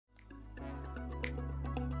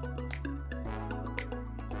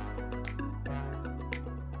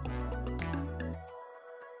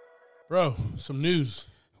Bro, some news.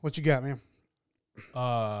 What you got, man?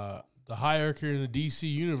 The hierarchy in the DC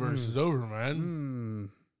universe is over, man.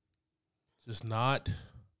 Just not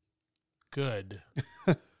good.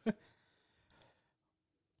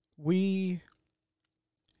 We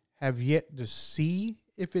have yet to see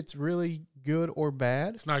if it's really good or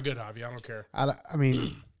bad. It's not good, Javi. I don't care. I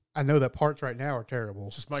mean, I know that parts right now are terrible.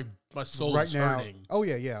 It's just my soul right is now, hurting. Oh,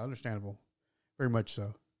 yeah, understandable. Very much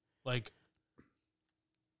so. Like,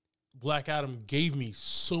 Black Adam gave me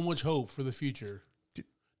so much hope for the future.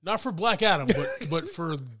 Not for Black Adam, but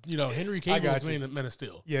for, Henry Cavill's Man of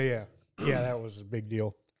Steel. Yeah, that was a big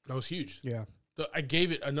deal. That was huge. Yeah. I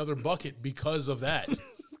gave it another bucket because of that.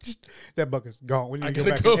 That bucket's gone. We need to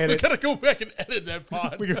I gotta go back and edit that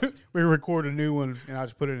pod. we record a new one, and I'll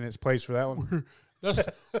just put it in its place for that one.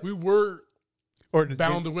 We were Or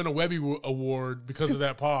bound to win a Webby Award because of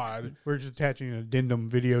that pod. We're just attaching an addendum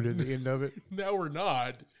video to the end of it. Now we're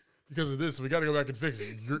not because of this. We got to go back and fix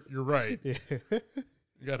it. You're right. Yeah.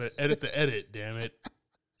 You got to edit the edit, damn it.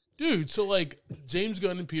 Dude, so like James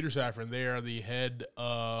Gunn and Peter Safran, they are the head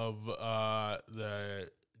of the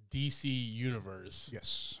DC universe.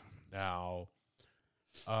 Yes. Now,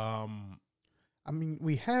 I mean,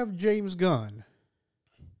 we have James Gunn.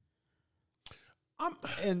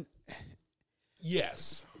 And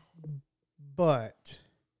yes. But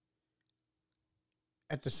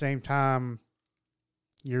at the same time,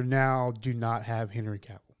 you now do not have Henry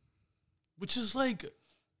Cavill. Which is like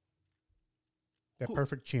that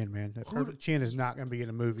perfect chin, man. That perfect chin is not going to be in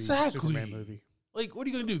a movie, exactly. Superman movie. Like, what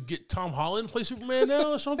are you going to do? Get Tom Holland to play Superman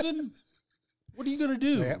now or something? What are you going to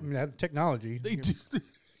do? They have technology. They do.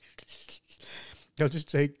 They'll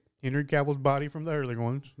just take Henry Cavill's body from the earlier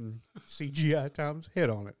ones and CGI Tom's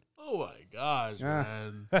head on it. Oh my gosh,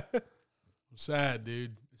 man. I'm sad,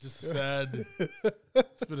 dude. It's just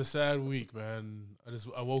it's been a sad week, man.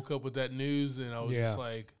 I woke up with that news and I was just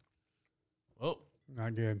like, well,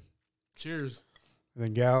 not good. Cheers. And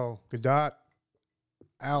then Gal Gadot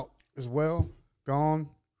out as well, gone.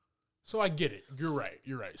 So I get it. You're right.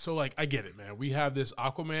 So like, I get it, man. We have this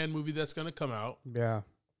Aquaman movie that's going to come out. Yeah.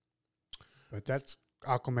 But that's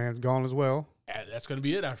Aquaman's gone as well. And that's going to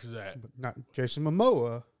be it after that. But not Jason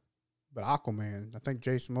Momoa, but Aquaman. I think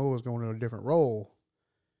Jason Momoa is going to a different role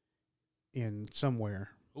in somewhere.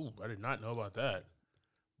 Oh, I did not know about that.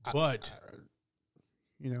 But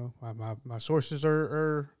my sources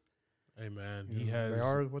are hey man, they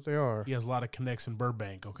are what they are. He has a lot of connects in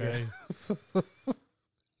Burbank, okay? Yeah.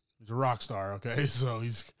 He's a rock star, okay? So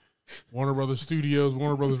he's Warner Brothers Studios,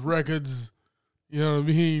 Warner Brothers Records, you know what I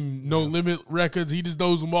mean? No Limit Records. He just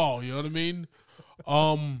knows them all, you know what I mean?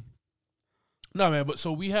 No, man, but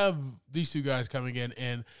so we have these two guys coming in,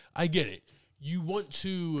 and I get it. You want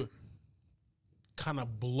to kind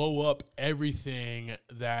of blow up everything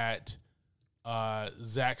that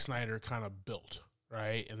Zack Snyder kind of built,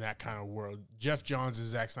 right? In that kind of world. Jeff Johns and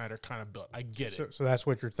Zack Snyder kind of built. I get it. So that's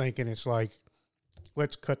what you're thinking. It's like,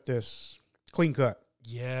 let's cut this clean cut.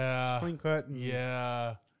 Yeah. Clean cut.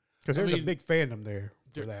 Yeah. Because there's a big fandom there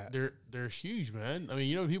for that. They're huge, man. I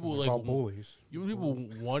mean, people like all bullies. People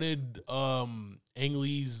wanted Ang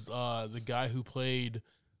Lee's the guy who played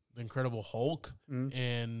the Incredible Hulk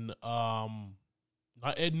and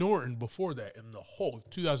not Ed Norton before that in the Hulk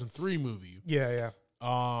 2003 movie. Yeah.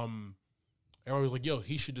 Everybody was like, "Yo,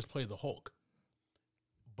 he should just play the Hulk,"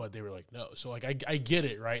 but they were like, "No." So like, I get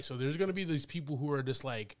it, right? So there's gonna be these people who are just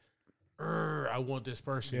like, "I want this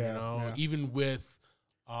person," Yeah. Even with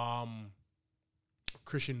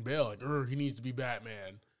Christian Bale, like, he needs to be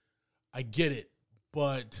Batman. I get it,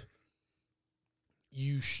 but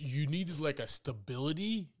you needed like a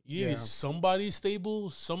stability. You needed somebody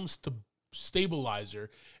stable, some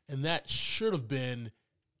stabilizer, and that should have been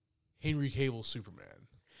Henry Cavill's Superman,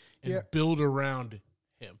 and build around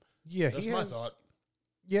him. Yeah, that's my thought.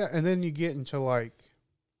 Yeah, and then you get into like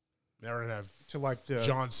now we're gonna have the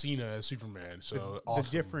John Cena as Superman. So the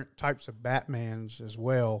different types of Batmans as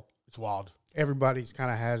well. It's wild. Everybody's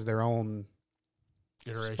kind of has their own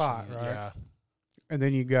iteration, spot, right? Yeah. And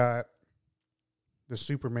then you got the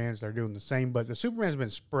Supermans. They're doing the same, but the Superman's been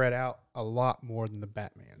spread out a lot more than the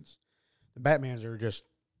Batmans. The Batmans are just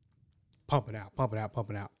pumping out.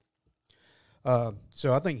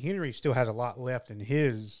 So I think Henry still has a lot left in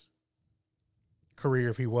his career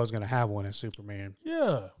if he was going to have one as Superman.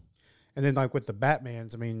 Yeah. And then like with the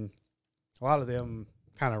Batmans, I mean, a lot of them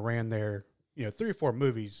kind of ran their, 3 or 4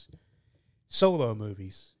 movies, solo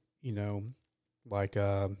movies, like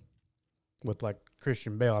with like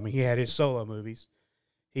Christian Bale. I mean, he had his solo movies.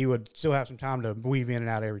 He would still have some time to weave in and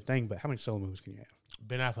out of everything, but how many solo movies can you have?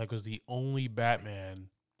 Ben Affleck was the only Batman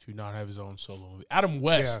to not have his own solo movie. Adam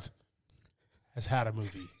West has had a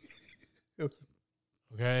movie.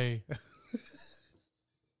 Okay.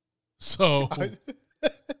 So,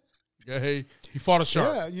 okay, he fought a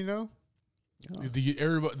shark. Yeah, you know.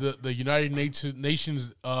 The United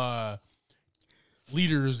Nations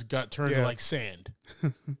leaders got turned to like sand.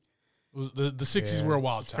 The 60s were a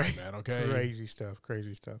wild time, man. Okay, crazy stuff.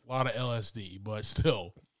 A lot of LSD, but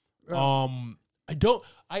still,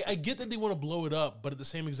 I get that they want to blow it up, but at the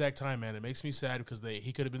same exact time, man, it makes me sad because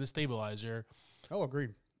he could have been the stabilizer. Oh,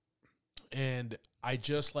 agreed. And I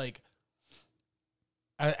just like,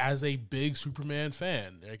 as a big Superman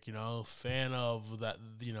fan, like, you know, fan of that,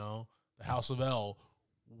 you know, the House of L,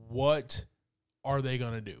 what are they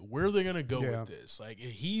going to do? Where are they going to go with this? Like,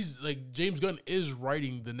 he's like, James Gunn is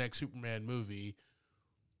writing the next Superman movie.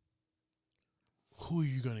 Who are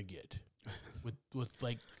you going to get with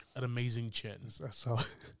like an amazing chin? I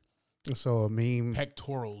saw a meme.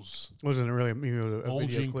 Pectorals. Wasn't it really a meme? It was a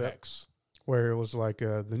video clip pecs. Where it was like,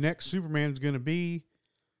 the next Superman's going to be,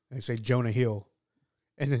 and they say Jonah Hill.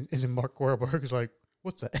 And then Mark Wahlberg is like,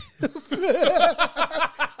 what's that?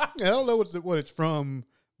 I don't know what it's from,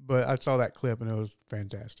 but I saw that clip and it was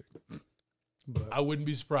fantastic. But I wouldn't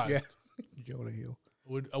be surprised. Yeah, Jonah Hill.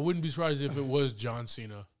 I wouldn't be surprised if it was John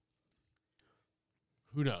Cena.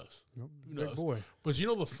 Who knows? Who knows? Big boy. But you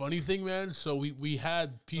know the funny thing, man? So we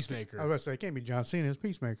had Peacemaker. I was about to say, it can't be John Cena. It's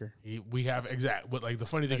Peacemaker. We have, but like the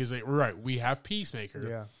funny thing is, like, right, we have Peacemaker.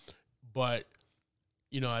 Yeah. But,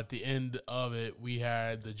 you know, at the end of it, we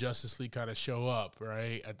had the Justice League kind of show up,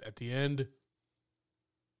 right? At the end.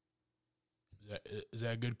 Is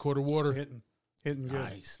that a good quarter water? Hitting good.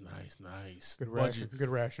 Nice. Good budget. ration. Good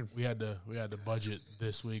ration. We had to budget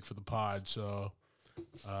this week for the pod, so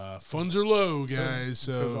funds are low, guys.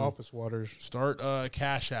 So office waters. Start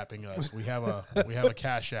cash apping us. We have a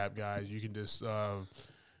cash app, guys. You can just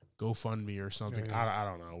go fund me or something. Yeah. I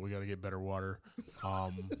don't know. We got to get better water.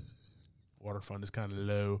 Water fund is kind of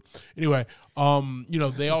low. Anyway, you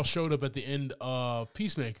know, they all showed up at the end of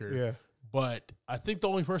Peacemaker. Yeah. But I think the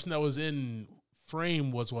only person that was in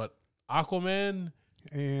frame was Aquaman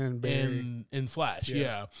and Flash.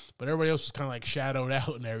 Yeah. But everybody else was kind of like shadowed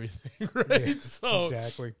out and everything, right? Yeah, so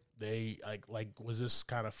exactly. They like was this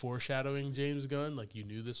kind of foreshadowing James Gunn? Like you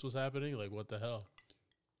knew this was happening? Like what the hell?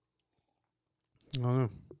 I don't know.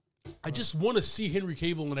 I just want to see Henry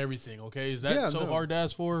Cavill and everything, okay? Is that hard to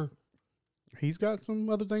ask for? He's got some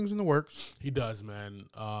other things in the works. He does, man.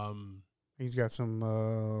 He's got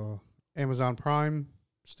some Amazon Prime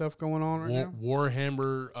stuff going on right now.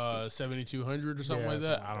 Warhammer 7200 or something like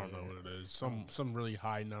that. I don't know what it is. Some really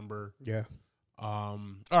high number. Yeah. All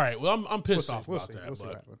right. Well, I'm pissed off about that. We'll see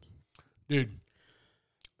what happens. Dude,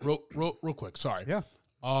 real quick. Sorry. Yeah.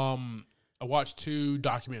 I watched 2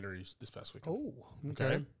 documentaries this past week. Oh,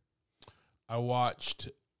 okay. I watched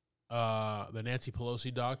the Nancy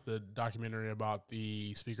Pelosi the documentary about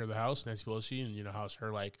the Speaker of the House, Nancy Pelosi, and you know how it's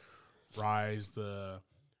her like rise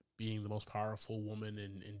being the most powerful woman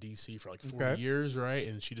in D.C. for like 40 years, right?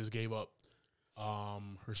 And she just gave up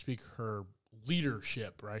her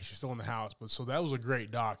leadership, right? She's still in the House, but so that was a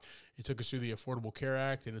great doc. It took us through the Affordable Care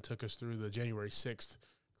Act, and it took us through the January 6th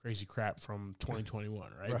crazy crap from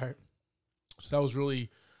 2021, right? Right. So that was really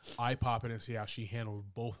eye-popping to see how she handled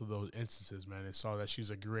both of those instances, man, and saw that she's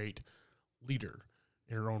a great leader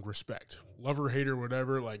in her own respect. Love her, hate her,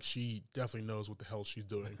 whatever, like she definitely knows what the hell she's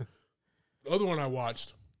doing. The other one I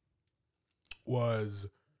watched was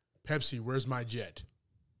Pepsi, Where's My Jet?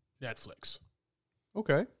 Netflix.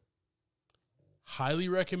 Okay. Highly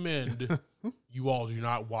recommend you all do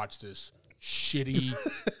not watch this shitty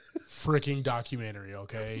freaking documentary,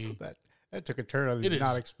 okay? That took a turn I did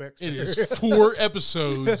not expect. It is 4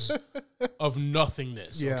 episodes of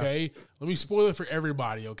nothingness, okay? Let me spoil it for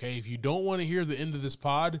everybody, okay? If you don't want to hear the end of this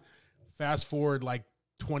pod, fast forward like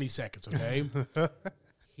 20 seconds, okay?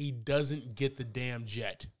 He doesn't get the damn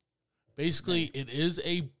jet. Basically, it is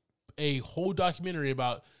a whole documentary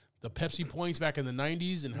about the Pepsi points back in the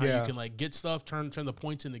 90s and how you can like get stuff, turn the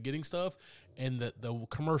points into getting stuff. And the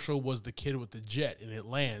commercial was the kid with the jet and it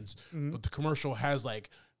lands. Mm-hmm. But the commercial has like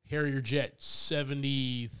Harrier jet,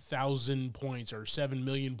 70,000 points or 7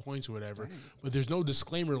 million points or whatever. Dang. But there's no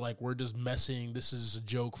disclaimer like we're just messing. This is a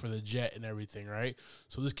joke for the jet and everything, right?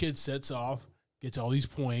 So this kid sets off, gets all these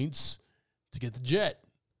points to get the jet.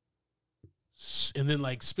 And then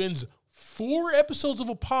like spends 4 episodes of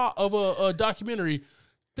a documentary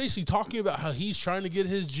basically talking about how he's trying to get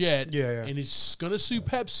his jet and he's going to sue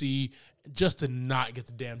Pepsi just to not get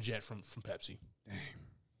the damn jet from Pepsi. Dang.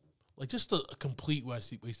 Like, just a complete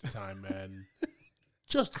waste of time, man.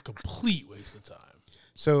 just a complete waste of time.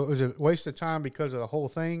 So was it a waste of time because of the whole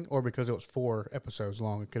thing, or because it was 4 episodes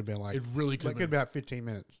long? It could have been like It really could it could have been about 15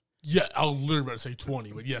 minutes. Yeah, I was literally about to say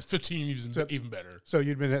 20, but yes, 15 is even better. So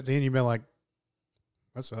you'd been at the end, you'd been like,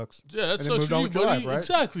 that sucks. Yeah, that And then sucks moved for on you, with your buddy. life, right?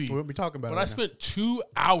 Exactly. We won't be talking about But it. I Right spent 2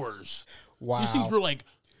 hours. now. These things Wow. were like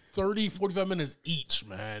 30, 45 minutes each,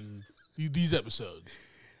 man. These episodes.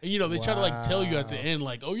 And, they try to, like, tell you at the end,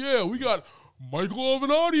 like, oh, yeah, we got Michael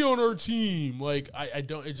Avenatti on our team. Like, I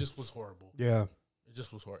don't, it just was horrible. Yeah. It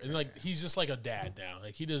just was horrible. And, like, he's just like a dad now.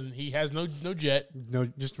 Like, he has no jet. No,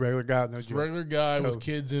 just a regular guy. No Just a joke. regular guy So- with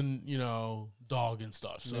kids and, dog and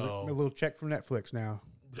stuff. A So, little check from Netflix now.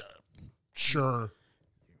 sure.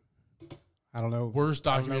 I don't know. Worst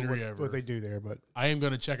I don't know documentary what, ever. what they do there, but I am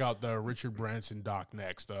going to check out the Richard Branson doc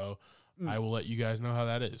next, though. I will let you guys know how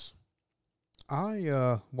that is.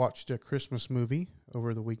 I watched a Christmas movie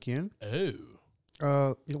over the weekend.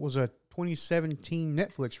 Oh. It was a 2017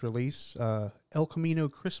 Netflix release, El Camino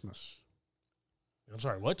Christmas. I'm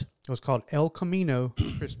sorry, what? It was called El Camino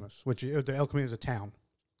Christmas, which the El Camino is a town.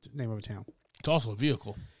 It's the name of a town. It's also a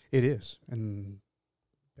vehicle. It is, and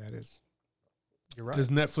that is. You're right. Because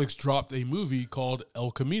Netflix dropped a movie called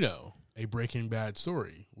El Camino, a Breaking Bad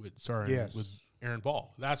story with Aaron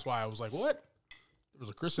Paul. That's why I was like, what? There was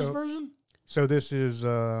a Christmas version? So this is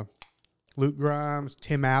Luke Grimes,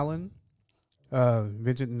 Tim Allen,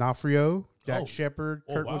 Vincent D'Onofrio, Dak Shepard,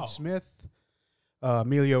 Kurtwood Smith,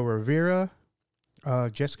 Emilio Rivera,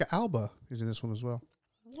 Jessica Alba is in this one as well.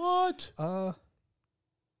 What?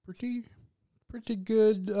 Pretty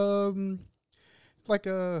good. It's like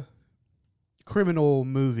a criminal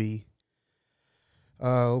movie.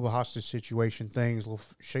 A little hostage situation things, a little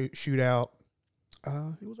shootout.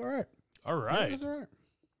 It was all right. All right. Yeah, it was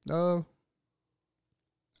all right.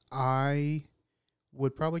 I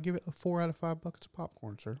would probably give it a 4 out of 5 buckets of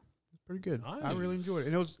popcorn, sir. It's pretty good. Nice. I really enjoyed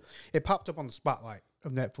it. And it popped up on the spotlight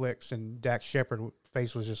of Netflix, and Dak Shepard's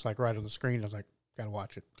face was just like right on the screen. I was like, gotta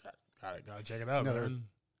watch it. Got it. Gotta check it out, Another man.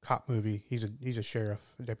 cop movie. He's a sheriff,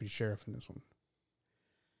 a deputy sheriff in this one.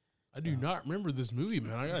 I do not remember this movie,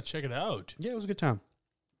 man. I gotta check it out. Yeah, it was a good time.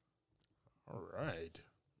 All right.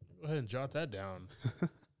 Go ahead and jot that down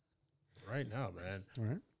right now, man. All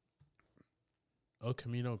right. El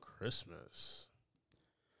Camino Christmas.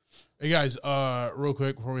 Hey guys, real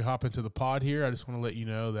quick before we hop into the pod here, I just want to let you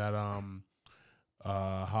know that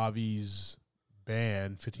Javi's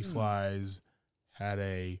band 50 Flies had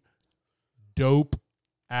a dope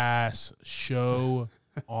ass show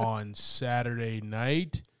on Saturday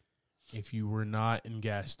night. If you were not in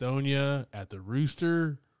Gastonia at the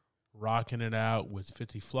Rooster rocking it out with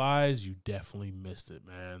 50 Flies, you definitely missed it,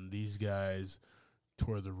 man. These guys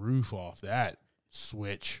tore the roof off that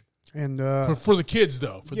switch. And For the kids,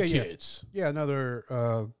 though. For the yeah. kids. Yeah,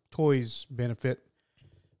 another toys benefit.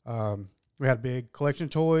 We had a big collection of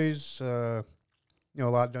toys, a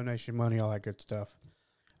lot of donation money, all that good stuff.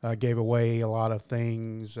 Gave away a lot of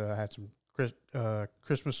things, had some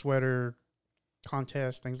Christmas sweater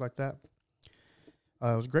contest, things like that.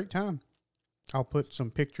 It was a great time. I'll put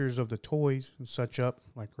some pictures of the toys and such up,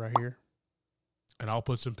 like right here. And I'll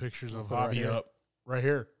put some pictures of Right Javi here. up right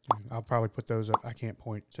here. I'll probably put those up. I can't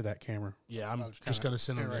point to that camera. Yeah, I'm I'll just going to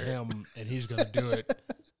send them to right him, and he's going to do it.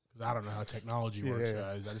 'Cause I don't know how technology works, Yeah.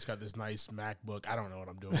 guys. I just got this nice MacBook. I don't know what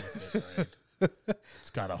I'm doing with it, right? It's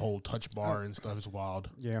got a whole touch bar and stuff. It's wild.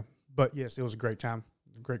 Yeah, but yes, it was a great time.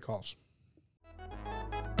 Great calls.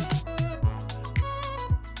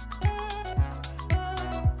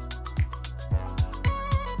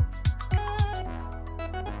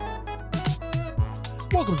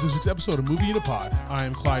 Welcome to this week's episode of Movie in a Pod. I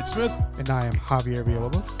am Clyde Smith. And I am Javier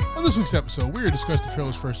Villalobos. On this week's episode, we are discussing the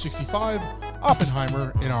trailers for 65,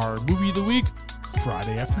 Oppenheimer, and our movie of the week,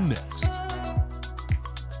 Friday After Next.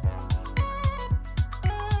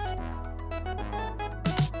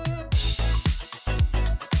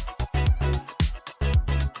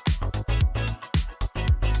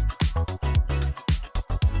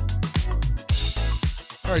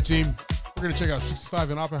 All right, team. We're going to check out 65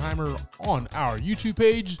 and Oppenheimer on our YouTube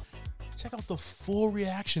page. Check out the full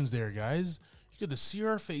reactions there, guys. You get to see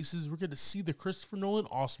our faces. We're going to see the Christopher Nolan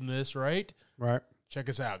awesomeness, right? Right. Check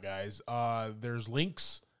us out, guys. There's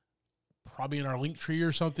links probably in our link tree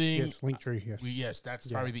or something. Yes, Linktree, yes. Yes, that's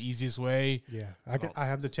probably the easiest way. Yeah, I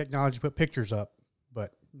have the technology to put pictures up,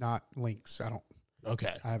 but not links.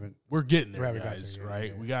 Okay. I haven't. We're getting We there, haven't got guys, there yet,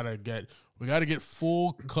 right? yeah. We got to get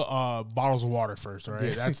full bottles of water first, all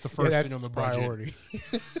right? That's the first that's thing on the budget. priority.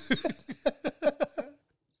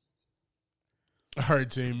 All right,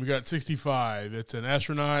 team. We got 65. It's an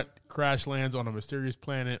astronaut crash lands on a mysterious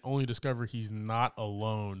planet, only to discover he's not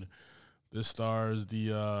alone. This stars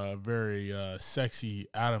the very sexy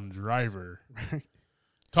Adam Driver.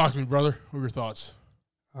 Talk to me, brother. What are your thoughts?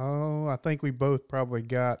 Oh, I think we both probably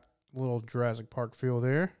got a little Jurassic Park feel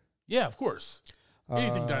there. Yeah, of course.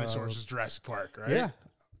 Anything dinosaurs is Jurassic Park, right? Yeah.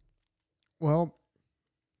 Well,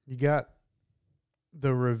 you got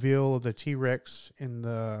the reveal of the T-Rex in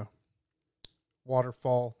the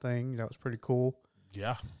waterfall thing. That was pretty cool.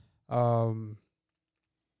 Yeah.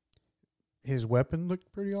 His weapon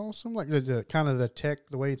looked pretty awesome. Like the kind of the tech,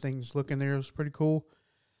 the way things look in there was pretty cool.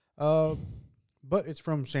 But it's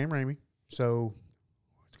from Sam Raimi, so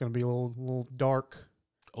it's going to be a little dark.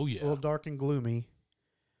 Oh yeah, a little dark and gloomy.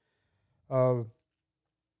 I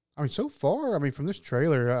mean, so far, from this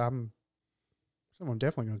trailer, I'm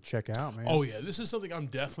definitely going to check out, man. Oh yeah, this is something I'm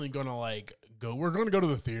definitely going to go. We're going to go to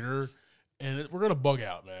the theater. And we're going to bug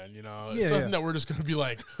out, man. It's nothing that we're just going to be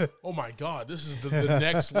like, oh, my God, this is the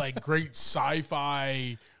next, great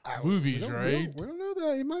sci-fi movies, right? We don't know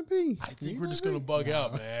that. It might be. I think we're just going to bug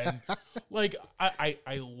out, man.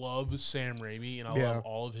 I love Sam Raimi, and I love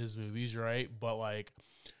all of his movies, right? But,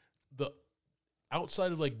 the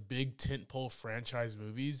outside of, big tentpole franchise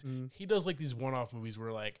movies, he does, these one-off movies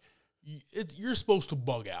where, you're supposed to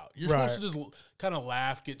bug out. You're supposed to just kind of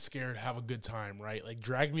laugh, get scared, have a good time, right?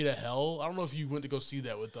 Drag Me to Hell. I don't know if you went to go see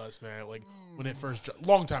that with us, man. When it first,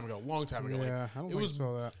 long time ago. Yeah, I don't think I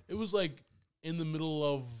saw that. It was in the middle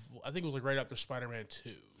of, I think it was right after Spider-Man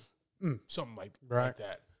 2, something like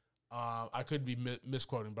that. I could be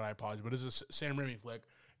misquoting, but I apologize. But it's a Sam Raimi flick,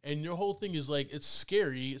 and your whole thing is it's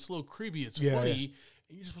scary, it's a little creepy, it's funny,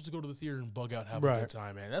 and you're supposed to go to the theater and bug out, have a good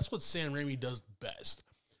time, man. That's what Sam Raimi does best.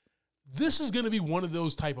 This is going to be one of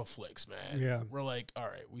those type of flicks, man. Yeah. We're all right,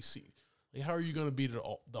 we see. How are you going to beat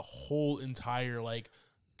the whole entire,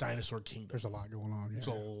 dinosaur kingdom? There's a lot going on. Yeah. There's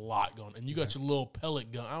a lot going on. And you got your little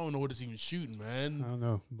pellet gun. I don't know what it's even shooting, man. I don't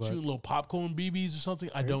know. But shooting little popcorn BBs or something?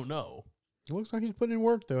 I don't know. It looks like he's putting in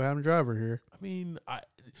work, though, Adam Driver here.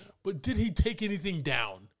 But did he take anything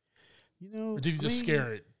down? Or did he just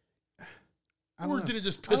scare it? Or did it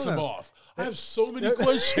just piss him off? I have so many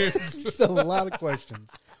questions. Just a lot of questions.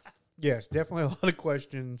 Yes, definitely a lot of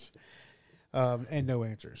questions, and no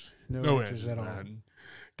answers. No answers at all.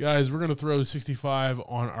 Guys, we're going to throw 65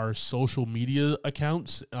 on our social media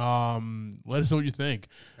accounts. Let us know what you think.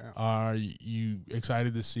 Yeah. Are you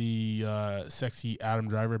excited to see sexy Adam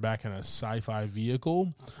Driver back in a sci-fi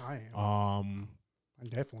vehicle? I am. I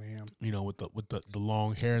definitely am. With the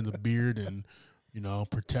long hair and the beard and,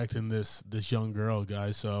 protecting this young girl,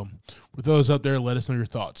 guys. So with those up there, let us know your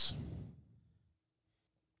thoughts.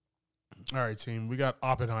 All right, team. We got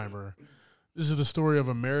Oppenheimer. This is the story of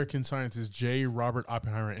American scientist J. Robert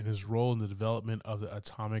Oppenheimer and his role in the development of the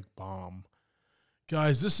atomic bomb.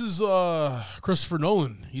 Guys, this is Christopher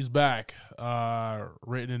Nolan. He's back.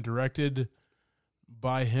 Written and directed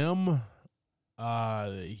by him.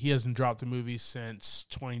 He hasn't dropped a movie since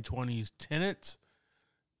 2020's Tenet.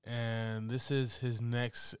 And this is his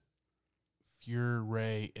next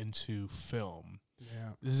foray into film.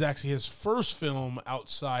 Yeah. This is actually his first film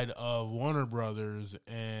outside of Warner Brothers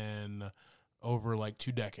in over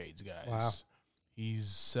 2 decades, guys. Wow. He's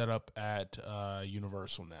set up at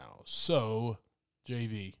Universal now. So,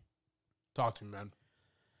 JV, talk to me,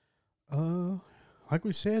 man. Like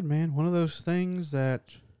we said, man, one of those things that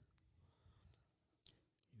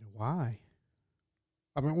why?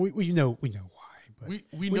 We know why, but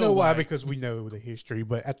we know why because we know the history,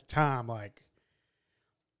 but at the time,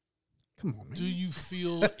 come on, man. Do you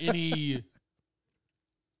feel any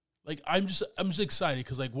I'm just excited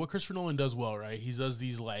because what Christopher Nolan does well, right? He does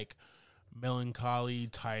these melancholy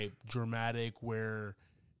type dramatic where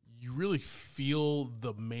you really feel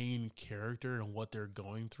the main character and what they're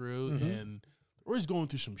going through, and they're always going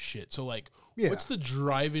through some shit. So what's the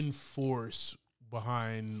driving force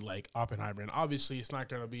behind Oppenheimer? And obviously it's not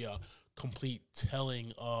going to be a complete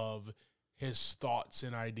telling of his thoughts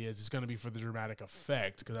and ideas. It's going to be for the dramatic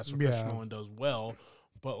effect because that's what Christopher Nolan does well.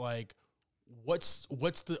 But what's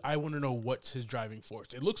the? I want to know what's his driving force.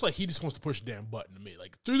 It looks like he just wants to push a damn button to me.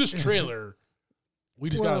 Through this trailer, we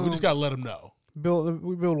just got to let him know.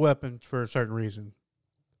 We build weapons for a certain reason,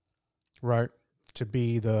 right? To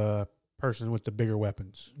be the person with the bigger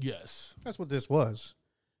weapons. Yes, that's what this was.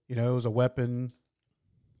 It was a weapon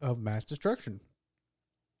of mass destruction.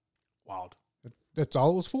 Wild. That's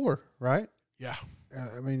all it was for, right? Yeah.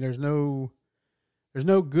 There's no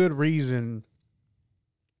good reason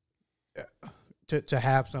to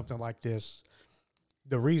have something like this.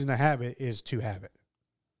 The reason to have it is to have it.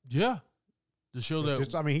 Yeah. To show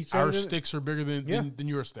that he said our sticks are bigger than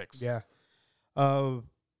your sticks. Yeah.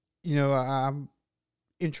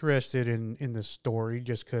 interested in the story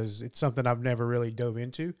just because it's something I've never really dove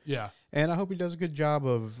into. Yeah. And I hope he does a good job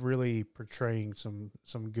of really portraying some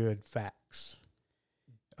good facts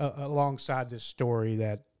alongside this story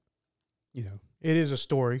that, you know, it is a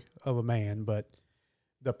story of a man, but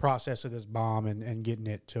the process of this bomb and getting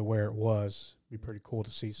it to where it was be pretty cool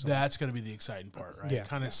to see. That's going to be the exciting part, right? Yeah,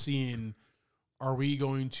 kind of seeing, are we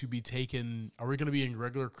going to be in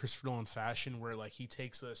regular Christopher Nolan fashion where like he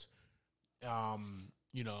takes us,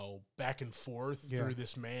 you know, back and forth through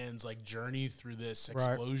this man's like journey through this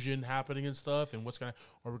explosion happening and stuff, and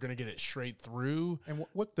or we're gonna get it straight through, and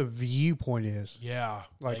what the viewpoint is. Yeah,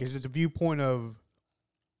 like is it the viewpoint of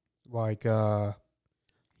like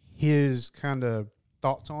his kind of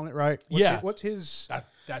thoughts on it, right? What's his?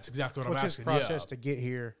 That's exactly what I'm asking. What's his process to get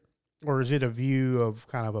here, or is it a view of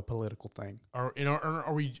kind of a political thing? Are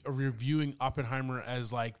we viewing Oppenheimer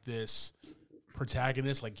as like this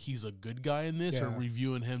protagonist, like he's a good guy in this, or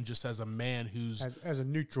reviewing him just as a man who's as a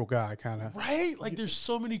neutral guy, kind of, right? Like there's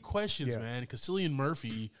so many questions, man. Because Cillian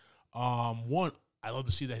Murphy, one, I love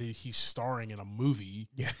to see that he's starring in a movie,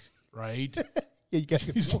 right? You got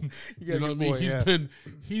you know what I mean?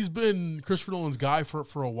 He's been Christopher Nolan's guy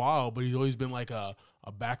for a while, but he's always been like a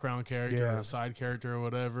background character, or a side character, or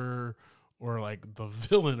whatever, or like the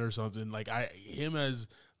villain or something. Like him as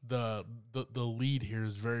the lead here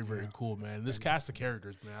is very, very cool, man. This cast of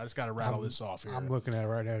characters, man. I just got to rattle this off here. I'm looking at it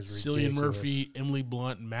right now. Cillian Murphy, Emily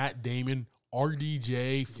Blunt, Matt Damon,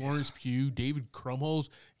 RDJ, Florence Pugh, David Krumholtz,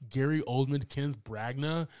 Gary Oldman, Kenneth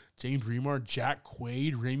Branagh, James Remar, Jack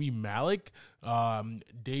Quaid, Rami Malek,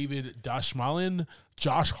 David Dashmalin,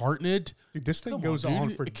 Josh Hartnett. Dude, this thing goes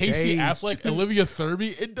on for Casey days. Affleck, Olivia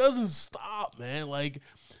Thirlby. It doesn't stop, man. Like,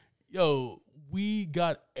 yo, we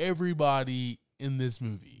got everybody in this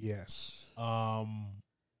movie. Yes.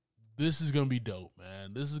 This is gonna be dope,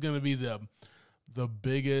 man. This is gonna be the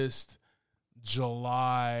biggest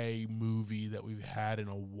July movie that we've had in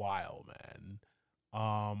a while, man.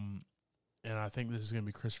 And I think this is gonna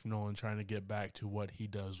be Christopher Nolan trying to get back to what he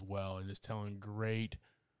does well and just telling great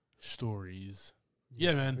stories.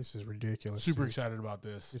 Yeah, man. This is ridiculous. Super excited about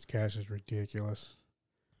this. This cast is ridiculous.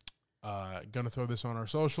 Gonna throw this on our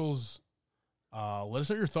socials. Let us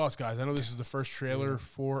know your thoughts, guys. I know this is the first trailer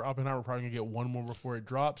for Oppenheimer. We're probably going to get one more before it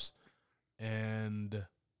drops. And,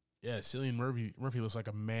 yeah, Cillian Murphy looks like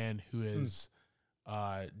a man who is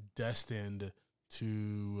destined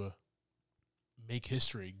to make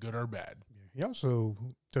history, good or bad. He also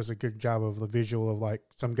does a good job of the visual of, like,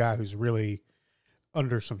 some guy who's really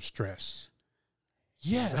under some stress.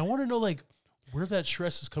 Yeah, and I want to know, like, where that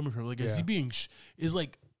stress is coming from. Like, is he being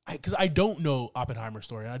because I don't know Oppenheimer's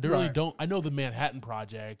story. I really don't. I know the Manhattan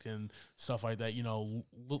Project and stuff like that, you know,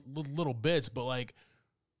 little bits. But, like,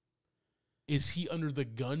 is he under the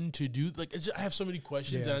gun to do? Like, I have so many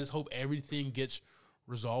questions, and I just hope everything gets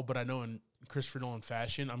resolved. But I know in Christopher Nolan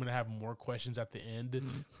fashion, I'm going to have more questions at the end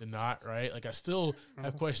than not, right? Like, I still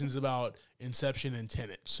have questions about Inception and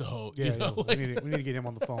Tenet. So, you know, like, we need to get him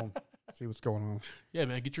on the phone. See what's going on. Yeah,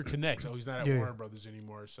 man, get your connects. Oh, he's not at Warner Brothers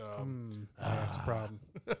anymore, so that's a problem.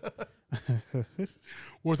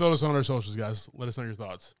 We'll throw this on our socials, guys. Let us know your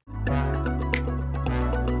thoughts.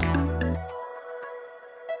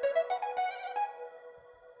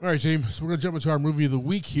 All right, team. So we're gonna jump into our movie of the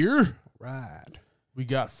week here. Right. We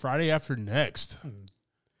got Friday After Next.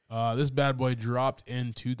 This bad boy dropped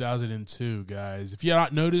in 2002, guys. If you have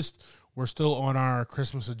not noticed, we're still on our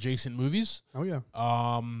Christmas adjacent movies. Oh yeah.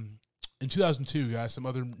 In 2002, guys, some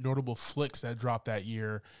other notable flicks that dropped that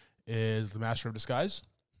year is The Master of Disguise,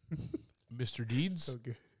 Mr. Deeds, So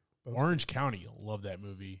good. Orange County, love that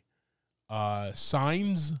movie,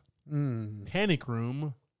 Signs, Panic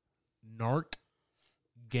Room, Narc,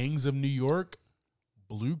 Gangs of New York,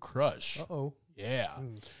 Blue Crush. Uh-oh. Yeah.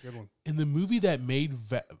 Good one. In the movie that made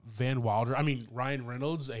Ryan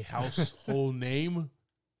Reynolds a household name,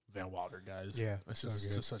 Van Wilder, guys. Yeah. That's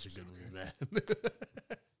just such a good movie, man.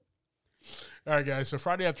 All right, guys. So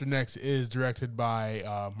Friday After Next is directed by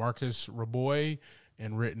Marcus Raboy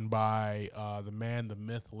and written by the man, the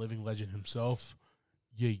myth, the living legend himself.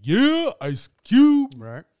 Yeah, Ice Cube.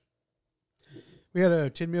 Right. We had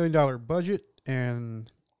a $10 million budget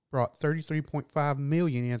and brought $33.5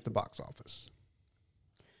 million in at the box office.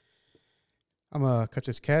 I'm going to cut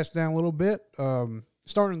this cast down a little bit.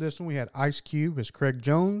 Starting this one, we had Ice Cube as Craig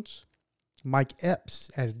Jones, Mike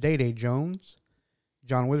Epps as Day-Day Jones,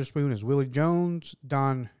 John Witherspoon as Willie Jones,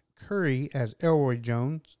 Don Curry as Elroy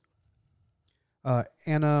Jones,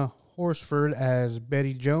 Anna Horsford as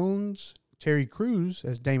Betty Jones, Terry Crews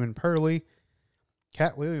as Damon Purley,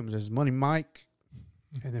 Cat Williams as Money Mike,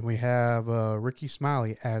 And then we have Ricky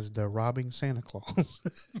Smiley as the robbing Santa Claus.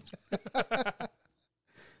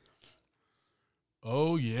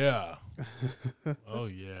 Oh, yeah. Oh,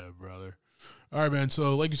 yeah, brother. All right, man.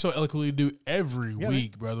 So, like you so eloquently do every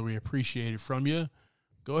week, brother, we appreciate it from you.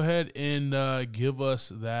 Go ahead and give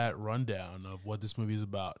us that rundown of what this movie is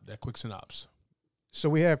about, that quick synopsis. So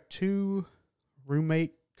we have two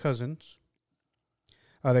roommate cousins.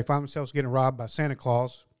 They find themselves getting robbed by Santa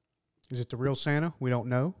Claus. Is it the real Santa? We don't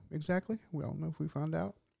know exactly. We don't know if we find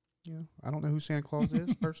out. I don't know who Santa Claus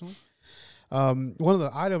is personally. One of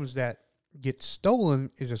the items that gets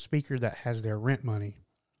stolen is a speaker that has their rent money.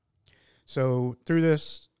 So through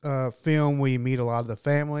this film, we meet a lot of the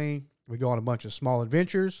family. We go on a bunch of small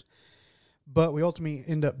adventures, but we ultimately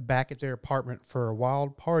end up back at their apartment for a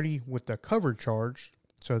wild party with a cover charge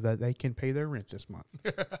so that they can pay their rent this month.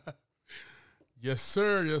 Yes,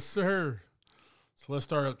 sir. Yes, sir. So let's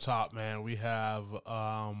start up top, man. We have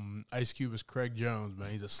Ice Cube as Craig Jones,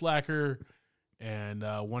 man. He's a slacker and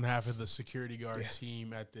one half of the security guard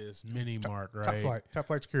team at this mini mart, right? Top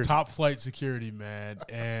flight security. Top flight security, man.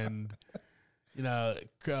 And,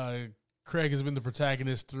 Craig has been the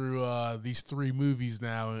protagonist through these three movies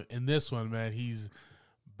now. In this one, man, he's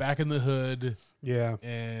back in the hood. Yeah.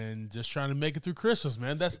 And just trying to make it through Christmas,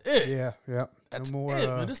 man. That's it. Yeah. That's no more, it,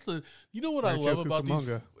 man. That's you know what I love about these?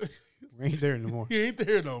 We ain't there no more. He ain't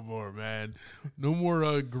there no more, man. No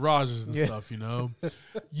more garages and stuff,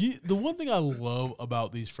 The one thing I love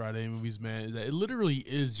about these Friday movies, man, is that it literally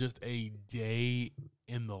is just a day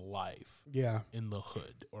in the life. Yeah. In the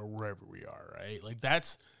hood or wherever we are, right? Like,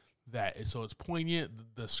 that's that. And so it's poignant.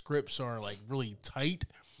 The scripts are, like, really tight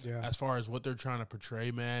as far as what they're trying to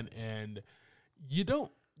portray, man. And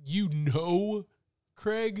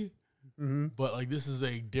Craig... Mm-hmm. But, like, this is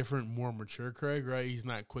a different, more mature Craig, right? He's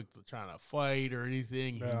not quick to trying to fight or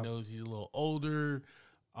anything. Yeah. He knows he's a little older.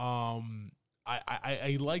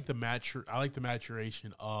 I like the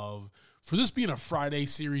maturation of, for this being a Friday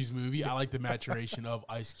series movie, I like the maturation of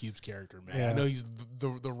Ice Cube's character, man. Yeah. I know he's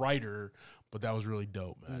the writer, but that was really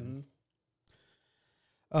dope, man.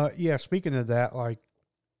 Mm-hmm. Speaking of that, like,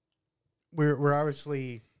 we're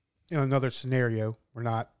obviously in another scenario. We're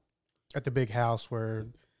not at the big house where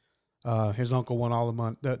his uncle won all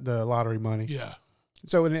the lottery money. Yeah.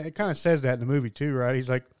 So and it kind of says that in the movie too, right? He's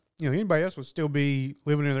like, anybody else would still be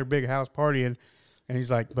living in their big house partying, and he's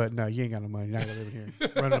like, but no, you ain't got no money. You're not gonna live in here,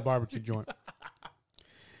 running a barbecue joint.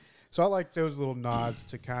 So I like those little nods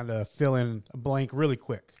to kind of fill in a blank really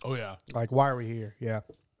quick. Oh yeah. Like, why are we here? Yeah.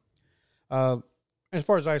 As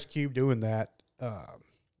far as Ice Cube doing that,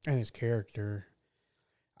 and his character,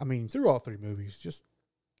 I mean, through all three movies, just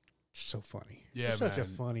so funny. Yeah, just such a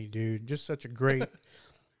funny dude. Just such a great,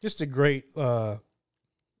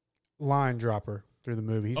 line dropper through the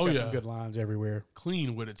movie. He's got some good lines everywhere.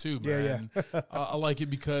 Clean with it too, man. Yeah. I like it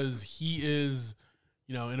because he is,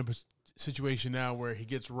 in a situation now where he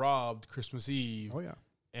gets robbed Christmas Eve. Oh yeah.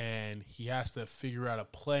 And he has to figure out a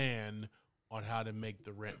plan on how to make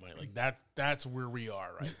the rent money. Like that's where we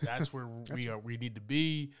are, right? That's where we need to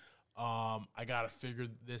be. I got to figure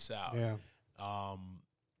this out. Yeah.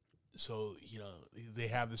 So, they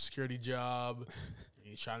have the security job.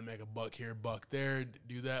 He's trying to make a buck here, buck there,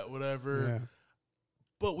 do that, whatever. Yeah.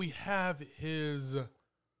 But we have his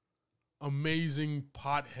amazing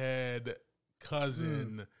pothead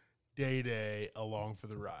cousin, Day-Day, along for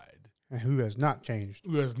the ride. And who has not changed.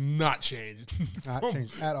 Not changed. Not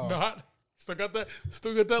changed at all. Still got that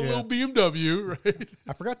little BMW, right?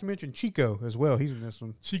 I forgot to mention Chico as well. He's in this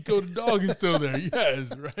one. Chico the dog is still there.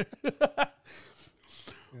 Yes, right?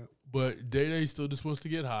 But Day-Day still just wants to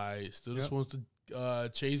get high. Still just wants to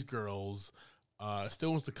chase girls.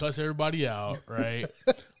 Still wants to cuss everybody out, right?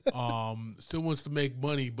 Still wants to make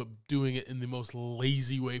money, but doing it in the most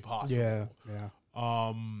lazy way possible.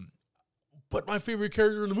 Yeah. But my favorite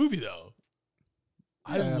character in the movie, though,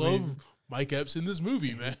 I love Mike Epps in this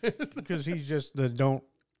movie, man, because he's just the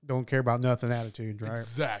don't care about nothing attitude, right?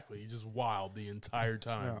 Exactly. He's just wild the entire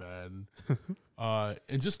time, man.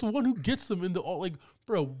 And just the one who gets them into all, like,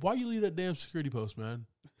 bro, why you leave that damn security post, man?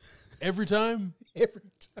 Every time?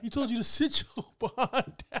 He told you to sit your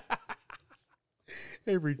behind.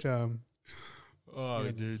 Every time. Oh,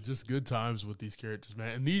 dude, just good times with these characters,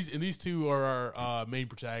 man. And these two are our main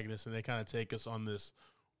protagonists, and they kind of take us on this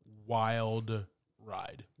wild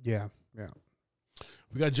ride. Yeah.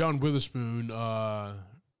 We got John Witherspoon,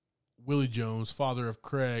 Willie Jones, father of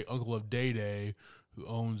Craig, uncle of Day-Day, who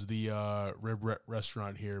owns the Rib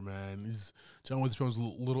restaurant here, man. John Witherspoon's a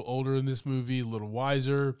little older in this movie, a little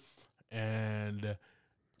wiser, and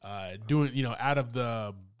doing, out of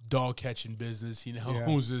the dog catching business. He now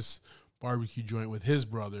owns this barbecue joint with his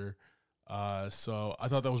brother. So I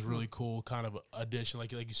thought that was really cool, kind of addition,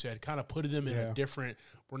 like you said, kind of putting them in a different.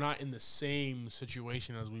 We're not in the same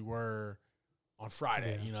situation as we were on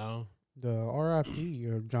Friday, you know. The R.I.P.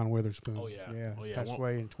 of John Witherspoon. Oh yeah, Passed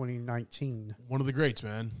away in 2019. One of the greats,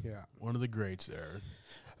 man. Yeah, one of the greats there.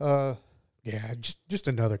 Yeah, just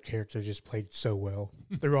another character just played so well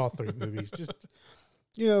through all three movies. Just,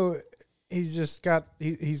 you know, he's just got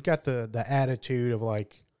he's got the attitude of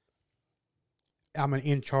like, I'm an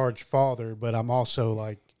in charge father, but I'm also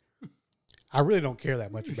like, I really don't care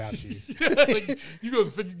that much about you. Like, you go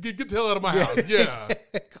get the hell out of my house. Yeah,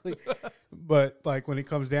 exactly. But like when it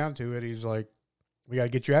comes down to it, he's like, we got to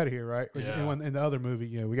get you out of here, right? Yeah. In the other movie,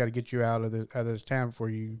 you know, we got to get you out of this town before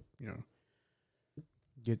you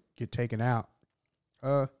get taken out.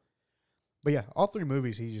 But yeah, all three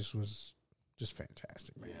movies, he just was just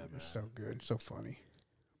fantastic, man. Yeah, It was so good, so funny.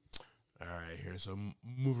 All right, here. So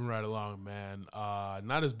moving right along, man.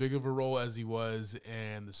 Not as big of a role as he was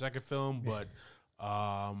in the second film, but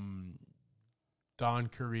Don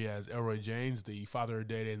Curry as Elroy James, the father of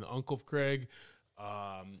Data and the uncle of Craig.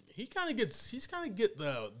 He's kind of get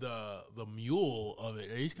the mule of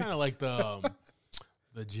it. He's kind of like the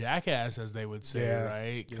jackass, as they would say,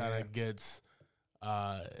 right? Kind of gets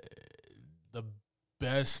the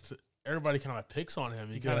best. Everybody kind of picks on him.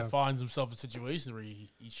 He kind of finds himself in situations where he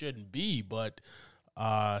shouldn't be, but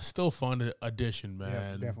still fun addition,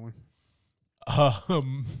 man. Yeah, definitely.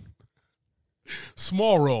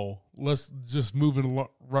 Small role. Let's just moving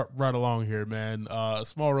right along here, man.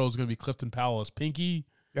 Small role is going to be Clifton Powell as Pinky.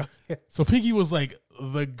 Yeah. So Pinky was like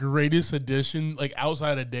the greatest addition, like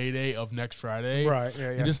outside of Day of Next Friday, Right?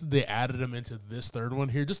 Yeah, And just they added him into this third one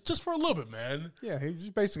here, just for a little bit, man. Yeah, he's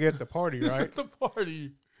just basically at the party, Just right? at the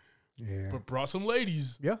party. Yeah, But brought some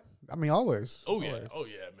ladies. yeah. I mean, always. Oh yeah,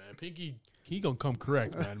 man. Pinky, he gonna come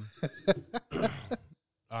correct, man.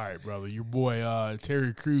 All right, brother. Your boy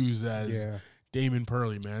Terry Crews as Damon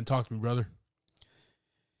Pearly, man. Talk to me, brother.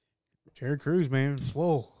 Terry Crews, man,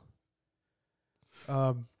 swole.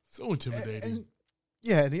 So intimidating.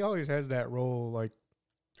 And he always has that role, like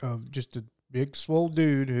just a big swole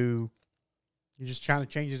dude who he just kind of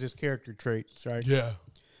changes his character traits, right? Yeah.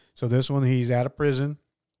 So this one, he's out of prison.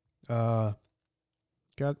 Got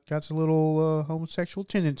some little homosexual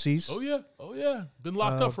tendencies. Oh yeah. Been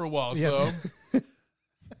locked up for a while, yeah.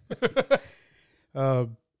 so.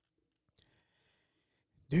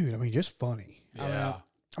 Dude, I mean, just funny. Yeah.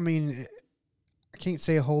 I mean, I can't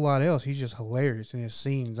say a whole lot else. He's just hilarious in his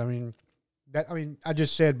scenes. I mean, I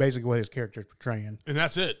just said basically what his character's portraying, And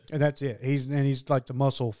that's it. and that's it. He's like the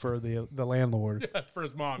muscle for the landlord. Yeah, for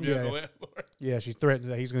his mom. Yeah. The landlord. Yeah, she threatens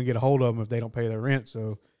that he's going to get a hold of them if they don't pay their rent.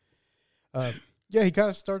 So, yeah, he kind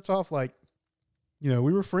of starts off like, we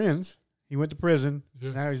were friends. He went to prison.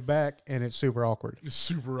 Yeah. Now he's back, and it's super awkward. It's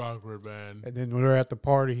super awkward, man. And then when we're at the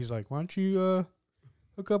party, he's like, "Why don't you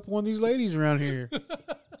hook up with one of these ladies around here?"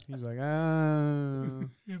 He's like,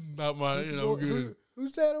 Not my, good.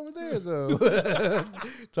 Who's that over there, though?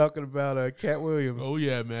 Talking about Cat Williams. Oh,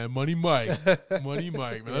 yeah, man. Money Mike. Money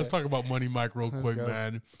Mike, man. Let's talk about Money Mike real quick, go.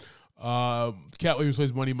 man. Cat Williams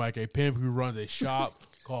plays Money Mike, a pimp who runs a shop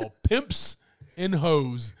called Pimps and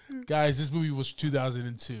Hoes. Guys, this movie was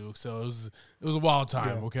 2002, so it was a wild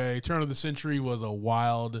time, okay? Turn of the century was a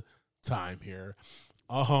wild time here.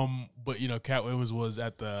 But, Cat Williams was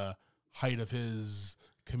at the height of his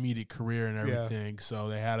comedic career and everything, so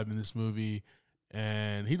they had him in this movie.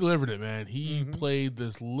 And he delivered it, man. He played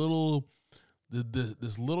this little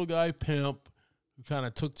guy pimp who kind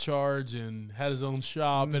of took charge and had his own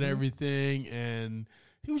shop and everything. And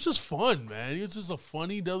he was just fun, man. He was just a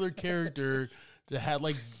funny other character that had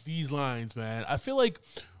like these lines, man. I feel like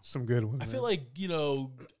some good ones. I feel like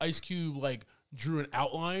Ice Cube like drew an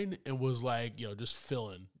outline and was like just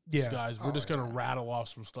filling. Yeah. Guys, we're just gonna rattle off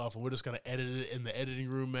some stuff and we're just gonna edit it in the editing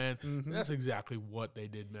room, man. And that's exactly what they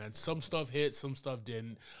did, man. Some stuff hit, some stuff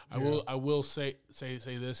didn't. I will say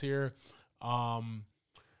this here.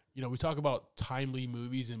 We talk about timely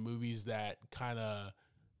movies and movies that kind of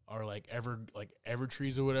are like ever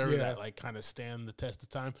trees or whatever that like kind of stand the test of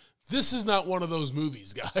time. This is not one of those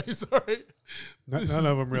movies, guys. All right, none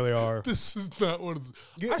of them really are. This is not one of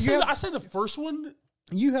those. I said the first one.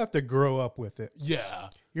 You have to grow up with it. Yeah.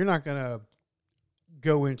 You're not going to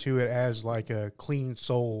go into it as like a clean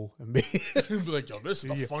soul and be like, yo, this is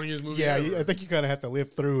the funniest movie yeah, ever. I think you kind of have to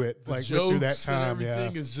live through it. The like jokes through that time. and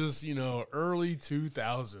everything is just, early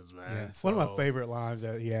 2000s, man. Yeah. So, one of my favorite lines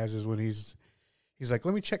that he has is when he's like,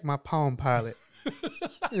 "Let me check my Palm Pilot."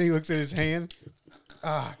 And he looks at his hand.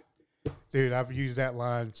 Dude, I've used that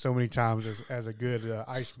line so many times as a good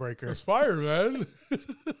icebreaker. It's fire, man.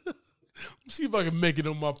 See if I can make it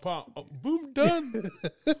on my palm. Oh, boom, done.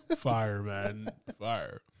 Fire, man.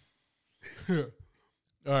 Fire.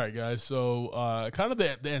 All right, guys. So, kind of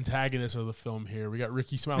the antagonist of the film here. We got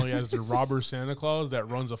Ricky Smiley as the robber Santa Claus that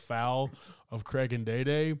runs afoul of Craig and Day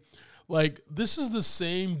Day. Like, this is the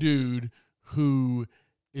same dude who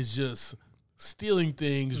is just stealing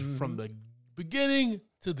things from the beginning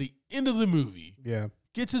to the end of the movie. Yeah.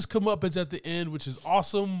 Gets his comeuppance at the end, which is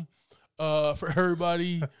awesome for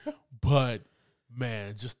everybody. But,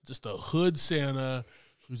 man, just a hood Santa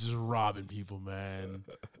who's just robbing people, man.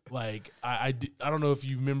 Like, I don't know if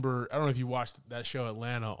you remember, I don't know if you watched that show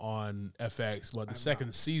Atlanta on FX, but the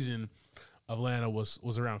second season of Atlanta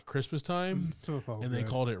was around Christmas time, and they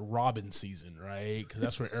called it Robin season, right? Because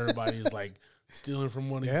that's where everybody's like stealing from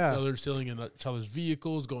one another, stealing in each other's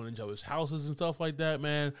vehicles, going in each other's houses and stuff like that,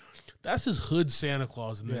 man. That's his hood Santa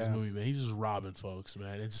Claus in this movie, man. He's just robbing folks,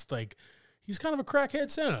 man. It's just like, he's kind of a crackhead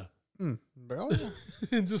Santa. And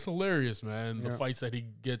just hilarious, man. The fights that he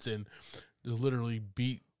gets in just literally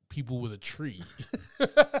beat people with a tree.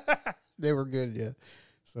 They were good, yeah.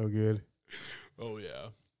 So good. Oh yeah.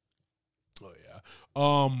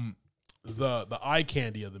 The eye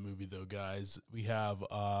candy of the movie though, guys, we have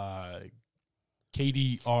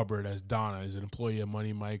Katie Aubert as Donna, as an employee of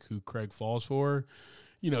Money Mike who Craig falls for.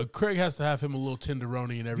 You know, Craig has to have him a little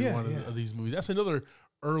tenderoni in every one of these movies. That's another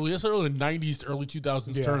early 90s to early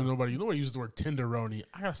 2000s term. Nobody uses the word tenderoni.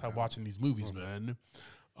 I gotta stop watching these movies, man.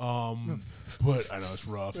 But I know it's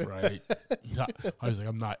rough, right? I was like,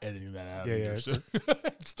 I'm not editing that out.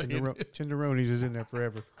 Tenderoni's is in there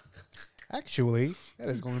forever. Actually, that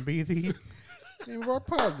is going to be the name of our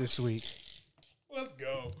pod this week. Let's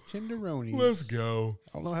go. Tenderoni's. Let's go.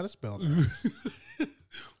 I don't know how to spell that.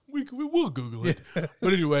 We will Google it.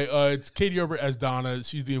 But anyway, it's Katie Aubert as Donna.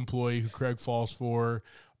 She's the employee who Craig falls for.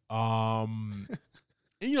 And,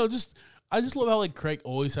 you know, I just love how, like, Craig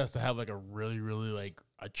always has to have, like, a really, really, like,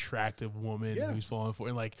 attractive woman who's falling for.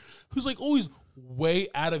 And, like, who's, like, always way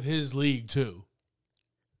out of his league, too.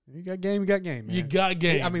 You got game, man. You got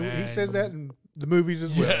game, I mean, man. He says that in the movies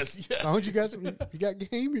as well. Yes. As long as you got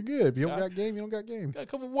game, you're good. If you don't got game, you don't got game. Got a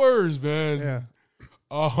couple words, man. Yeah.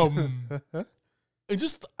 And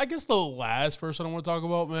just, I guess the last person I want to talk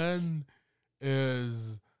about, man,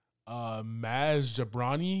 is Maz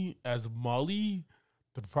Jobrani as Molly,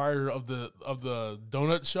 the proprietor of the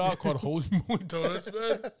donut shop called Holy Moly Donuts,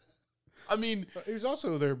 man. I mean, he was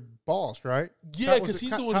also their boss, right? Yeah, because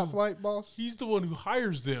he's the one top flight boss. He's the one who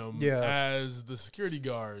hires them as the security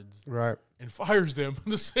guards, right? And fires them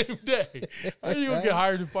the same day. How do you gonna get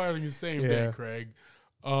hired and fired on the same day, Craig?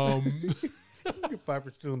 You get fired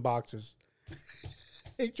for stealing boxes.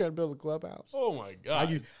 He trying to build a clubhouse. Oh my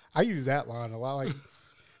god! I use that line a lot. Like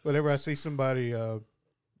whenever I see somebody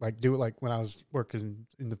like do it, like when I was working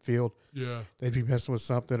in the field, they'd be messing with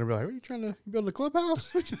something and be like, "Are you trying to build a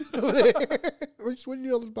clubhouse? What do you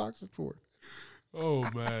need all those boxes for?" Oh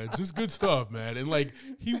man, just good stuff, man. And like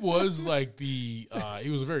he was like he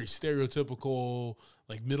was a very stereotypical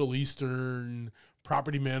like Middle Eastern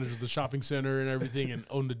property manager of the shopping center and everything, and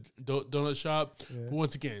owned a donut shop. Yeah. But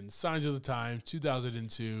once again, signs of the times,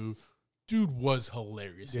 2002. Dude was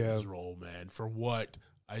hilarious in his role, man, for what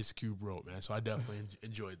Ice Cube wrote, man. So I definitely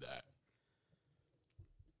enjoyed that.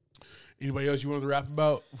 Anybody else you wanted to rap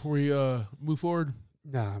about before we move forward?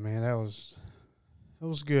 Nah, man, that was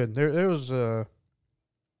good. There was a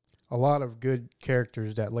lot of good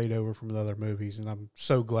characters that laid over from the other movies, and I'm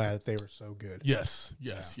so glad that they were so good. Yes.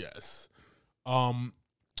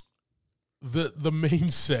 The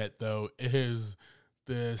main set though is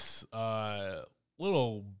this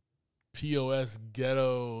little POS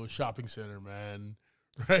ghetto shopping center, man.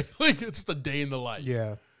 Right? Like it's the day in the life.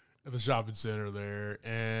 Yeah. At the shopping center there,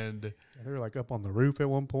 and they were like up on the roof at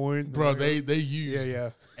one point. Bro, they used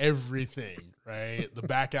everything, right? The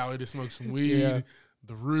back alley to smoke some weed,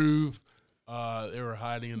 the roof. They were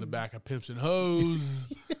hiding in the back of Pimps and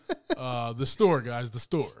Hoes. The store, guys, the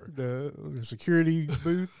store. The security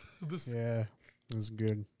booth. It was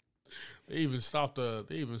good. They even stopped a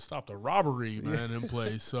robbery, man, in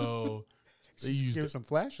place. So they used some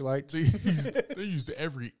flashlights. They used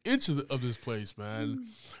every inch of this place, man.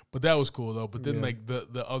 But that was cool though. But then like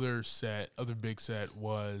the other big set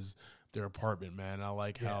was their apartment, man. I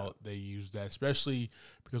like how they used that, especially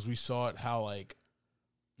because we saw it how like,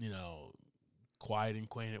 you know, quiet and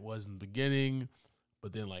quaint it was in the beginning,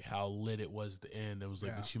 but then like how lit it was at the end. It was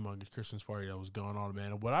like this humongous Christmas party that was going on,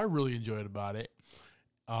 man. And what I really enjoyed about it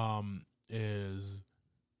is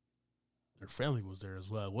their family was there as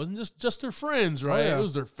well. It wasn't just their friends, right? It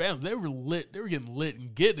was their family. They were lit. They were getting lit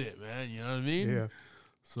and getting it, man. You know what I mean? Yeah.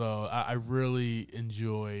 So I really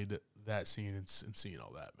enjoyed that scene and seeing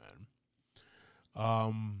all that, man.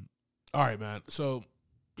 All right, man. So,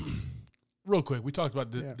 real quick, we talked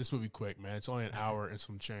about this movie quick, man. It's only an hour and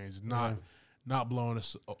some change. Not blowing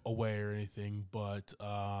us away or anything, but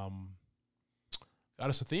got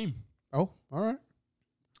us a theme. Oh, all right.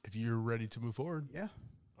 If you're ready to move forward. Yeah.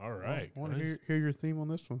 All right. I want to hear your theme on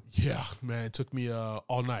this one. Yeah, man. It took me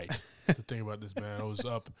all night to think about this, man. I was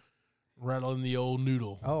up rattling the old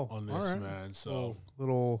noodle on this, man. So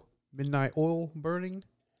little midnight oil burning,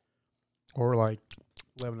 or like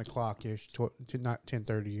 11 o'clock ish, not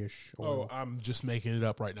 10:30 ish. Oh, I'm just making it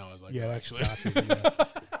up right now. I was like, yeah, actually.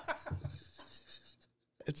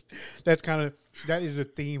 That is a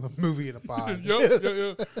theme of movie in a pod.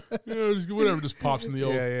 Yep. Just whatever just pops in the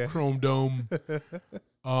old Chrome Dome.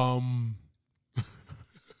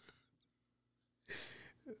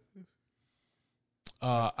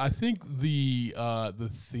 I think the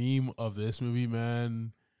theme of this movie,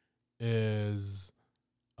 man, is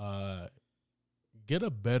get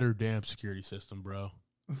a better damn security system, bro.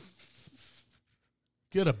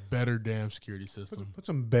 Get a better damn security system. Put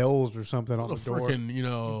some bells or something on the door. Freaking,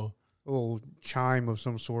 a little chime of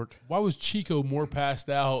some sort. Why was Chico more passed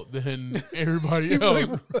out than everybody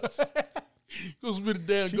else? He goes with a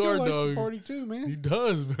damn Chico guard likes dog. to party too, man. He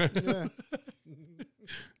does, man. Yeah.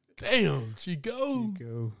 Damn, Chico.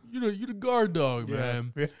 You the guard dog,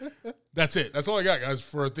 man. That's it. That's all I got, guys,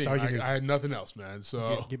 for a theme. I had nothing else, man.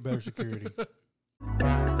 So get better security.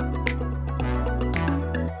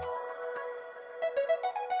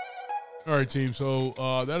 All right, team. So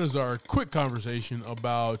that is our quick conversation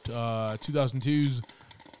about 2002's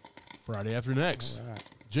Friday After Next. Right.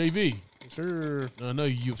 JV. Sure. I know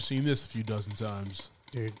you've seen this a few dozen times.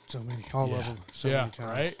 Dude, so many. All of them. So many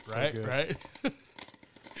times. Right.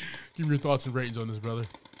 Give me your thoughts and ratings on this, brother.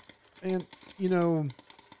 And,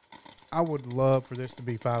 I would love for this to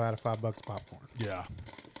be 5 out of $5 popcorn. Yeah.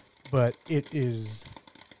 But it is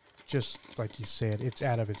just like you said, it's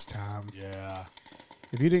out of its time. Yeah.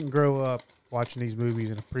 If you didn't grow up watching these movies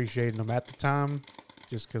and appreciating them at the time,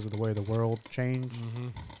 just because of the way the world changed,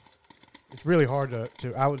 it's really hard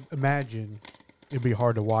to. I would imagine it'd be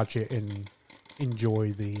hard to watch it and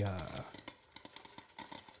enjoy the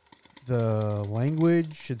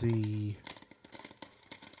language, the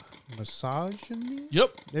misogyny.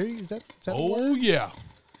 Yep. Is that the word? Yeah.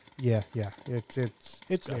 Yeah. It's there.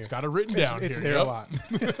 It's got it written down it's here. It's there a lot.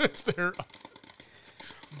 It's there.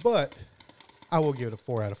 But I will give it a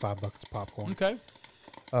 4 out of $5 popcorn. Okay.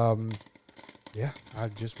 Yeah,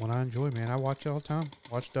 when I enjoy, man. I watch it all the time.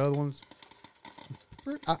 Watch the other ones.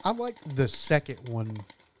 I like the second one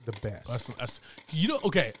the best. That's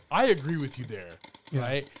okay. I agree with you there,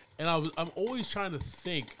 right? And I'm always trying to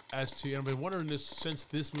think as to, and I've been wondering this since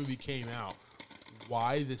this movie came out.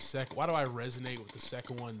 Why do I resonate with the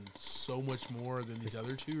second one so much more than these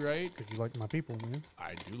other two, right? Because you like my people, man.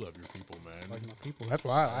 I do love your people, man. Like my people. That's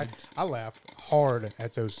why I laughed hard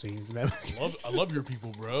at those scenes. I love your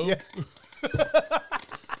people, bro. Yeah.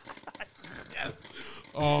 Yes.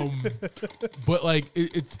 But like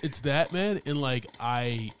it's that, man, and like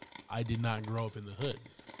I did not grow up in the hood.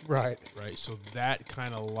 Right. So that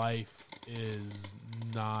kind of life is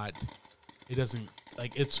not. It doesn't.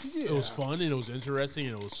 Like it was fun and it was interesting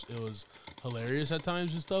and it was hilarious at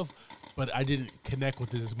times and stuff, but I didn't connect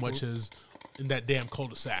with it as much as in that damn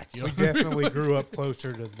cul-de-sac. You know? We definitely grew up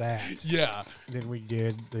closer to that. Yeah. Than we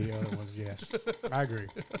did the other ones. Yes, I agree.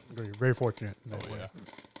 Very fortunate in that way. Yeah.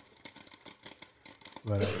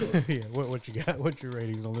 But what you got? What's your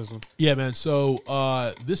ratings on this one? Yeah, man.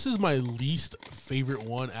 So this is my least favorite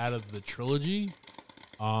one out of the trilogy.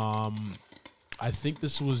 I think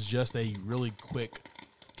this was just a really quick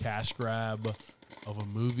cash grab of a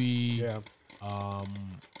movie. Yeah.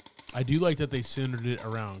 I do like that they centered it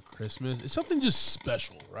around Christmas. It's something just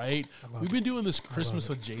special, right? We've been doing this Christmas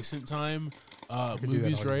adjacent time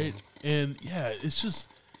movies, right? And yeah, it's just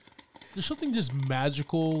there's something just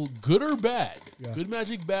magical, good or bad, good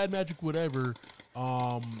magic, bad magic, whatever,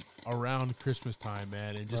 around Christmas time,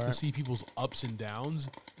 man, and just to see people's ups and downs,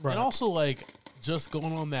 and also like just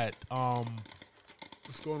going on that on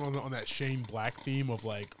that Shane Black theme of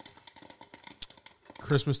like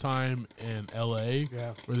Christmas time in LA,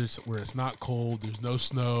 where it's not cold, there's no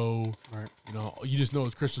snow, you just know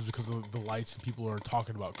it's Christmas because of the lights and people are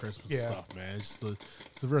talking about Christmas and stuff, man. It's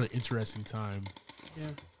a really interesting time.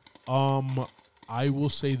 I will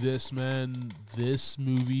say this, man, this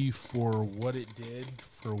movie for what it did,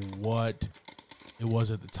 for what it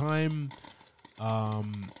was at the time,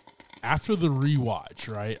 after the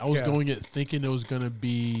rewatch, right? I was going it thinking it was going to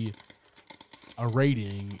be a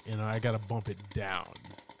rating, and I got to bump it down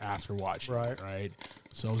after watching it, right?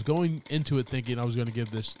 So I was going into it thinking I was going to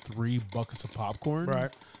give this 3 buckets of popcorn.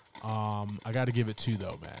 Right. I got to give it 2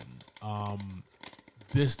 though, man.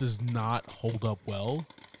 This does not hold up well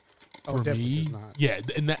for me. Does not. Yeah,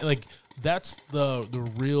 and that's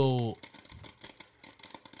the real.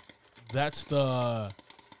 That's the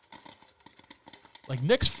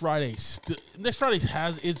next Friday. Next Friday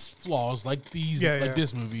has its flaws, like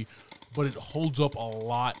this movie, but it holds up a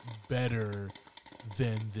lot better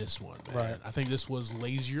than this one. Man. Right. I think this was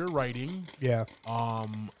lazier writing. Yeah.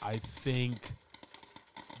 I think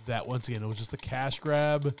that once again it was just a cash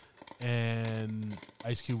grab, and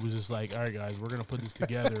Ice Cube was just like, "All right, guys, we're gonna put this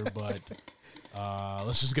together, but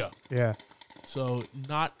let's just go." Yeah. So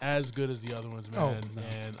not as good as the other ones, man. Oh, no.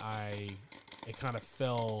 And it kind of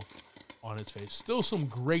fell on its face. Still some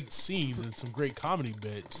great scenes and some great comedy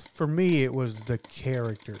bits. For me, it was the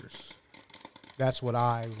characters. That's what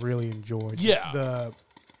I really enjoyed. Yeah.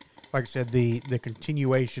 Like I said, the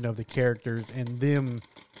continuation of the characters and them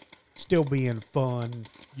still being fun.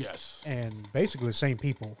 Yes. And basically the same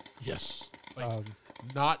people. Yes.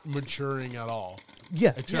 Not maturing at all.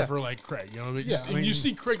 Yeah. Except for Craig. You know what I mean? Yeah, And you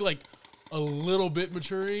see Craig a little bit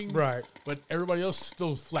maturing. Right. But everybody else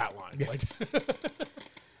still flatlined.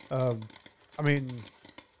 Yeah. I mean,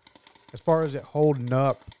 as far as it holding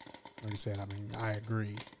up, like I said, I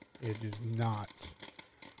agree. It is not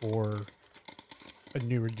for a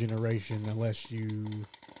newer generation unless you're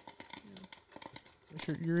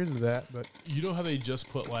into that. But you know how they just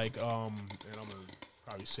put and I'm gonna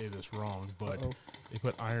probably say this wrong, but they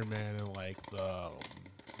put Iron Man in the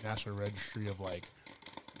National Registry of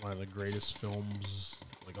one of the greatest films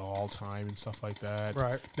of all time and stuff like that.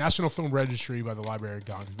 Right. National Film Registry by the Library of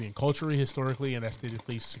Congress, being culturally, historically, and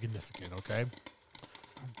aesthetically significant. Okay.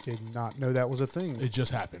 I did not know that was a thing. It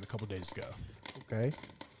just happened a couple days ago. Okay.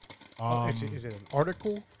 Is it an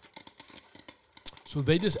article? So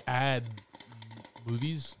they just add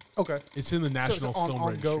movies. Okay. It's in the National Film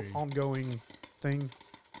Registry. Ongoing thing.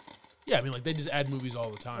 Yeah, they just add movies all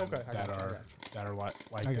the time that are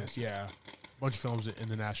like this. Yeah. Bunch of films in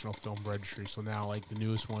the National Film Registry. So now, the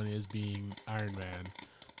newest one is being Iron Man.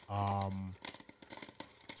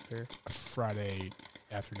 Fair. Friday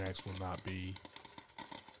after next will not be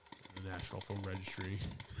in the National Film Registry.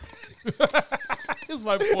 Is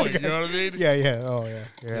my point. You know what I mean? Yeah. Yeah. Oh, yeah.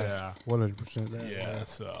 Yeah. 100% that. Yeah.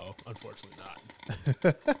 So unfortunately not.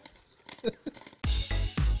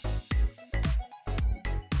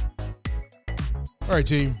 All right,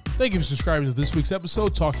 team. Thank you for subscribing to this week's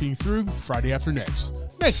episode, talking through Friday After Next.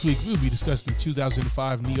 Next week, we'll be discussing the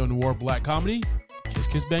 2005 neo-noir black comedy, Kiss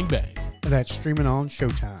Kiss Bang Bang. And that's streaming on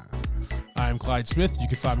Showtime. I'm Clyde Smith. You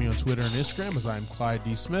can find me on Twitter and Instagram as I'm Clyde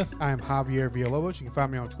D. Smith. I'm Javier Villalobos. You can find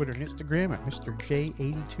me on Twitter and Instagram at Mr.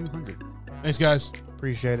 J8200. Thanks, guys.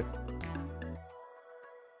 Appreciate it.